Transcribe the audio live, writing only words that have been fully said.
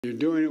You're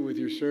doing it with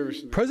your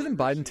service. President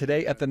Biden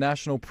today at the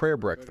National Prayer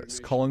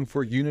Breakfast calling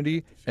for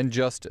unity and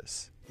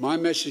justice. My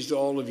message to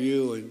all of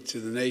you and to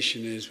the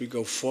nation is we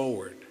go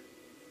forward.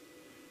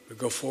 We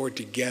go forward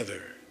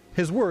together.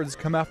 His words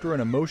come after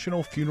an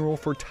emotional funeral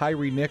for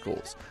Tyree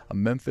Nichols, a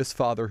Memphis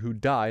father who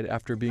died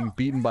after being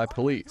beaten by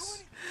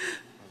police.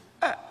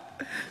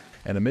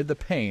 And amid the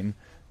pain,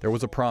 there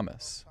was a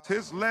promise.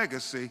 His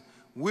legacy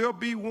will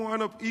be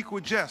one of equal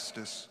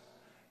justice.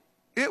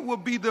 It will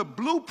be the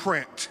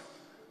blueprint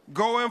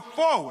going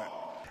forward.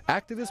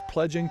 Activists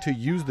pledging to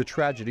use the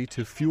tragedy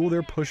to fuel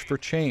their push for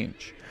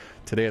change.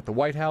 Today at the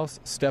White House,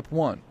 step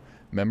one,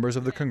 members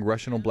of the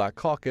Congressional Black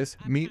Caucus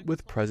meet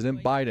with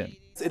President Biden.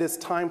 It is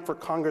time for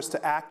Congress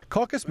to act.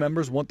 Caucus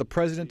members want the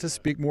president to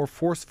speak more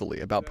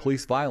forcefully about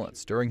police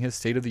violence during his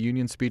State of the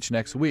Union speech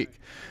next week.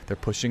 They're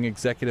pushing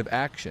executive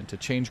action to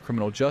change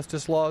criminal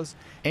justice laws,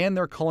 and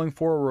they're calling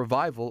for a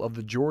revival of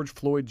the George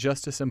Floyd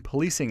Justice and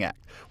Policing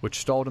Act, which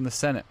stalled in the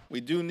Senate.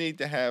 We do need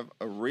to have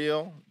a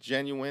real,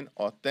 genuine,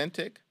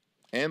 authentic,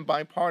 and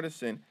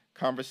bipartisan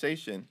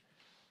conversation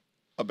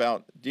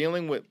about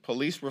dealing with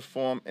police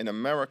reform in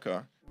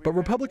America. But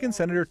Republican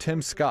Senator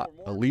Tim Scott,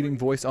 a leading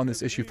voice on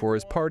this issue for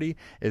his party,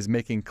 is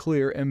making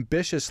clear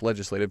ambitious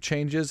legislative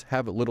changes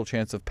have little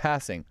chance of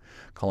passing,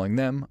 calling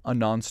them a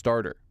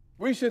non-starter.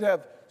 We should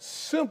have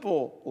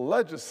simple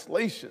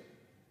legislation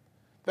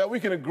that we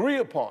can agree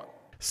upon.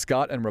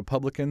 Scott and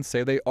Republicans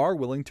say they are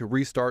willing to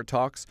restart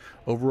talks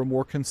over a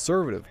more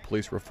conservative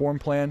police reform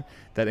plan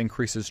that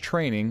increases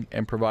training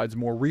and provides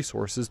more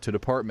resources to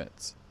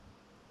departments.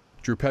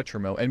 Drew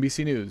Petrimo,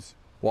 NBC News,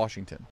 Washington.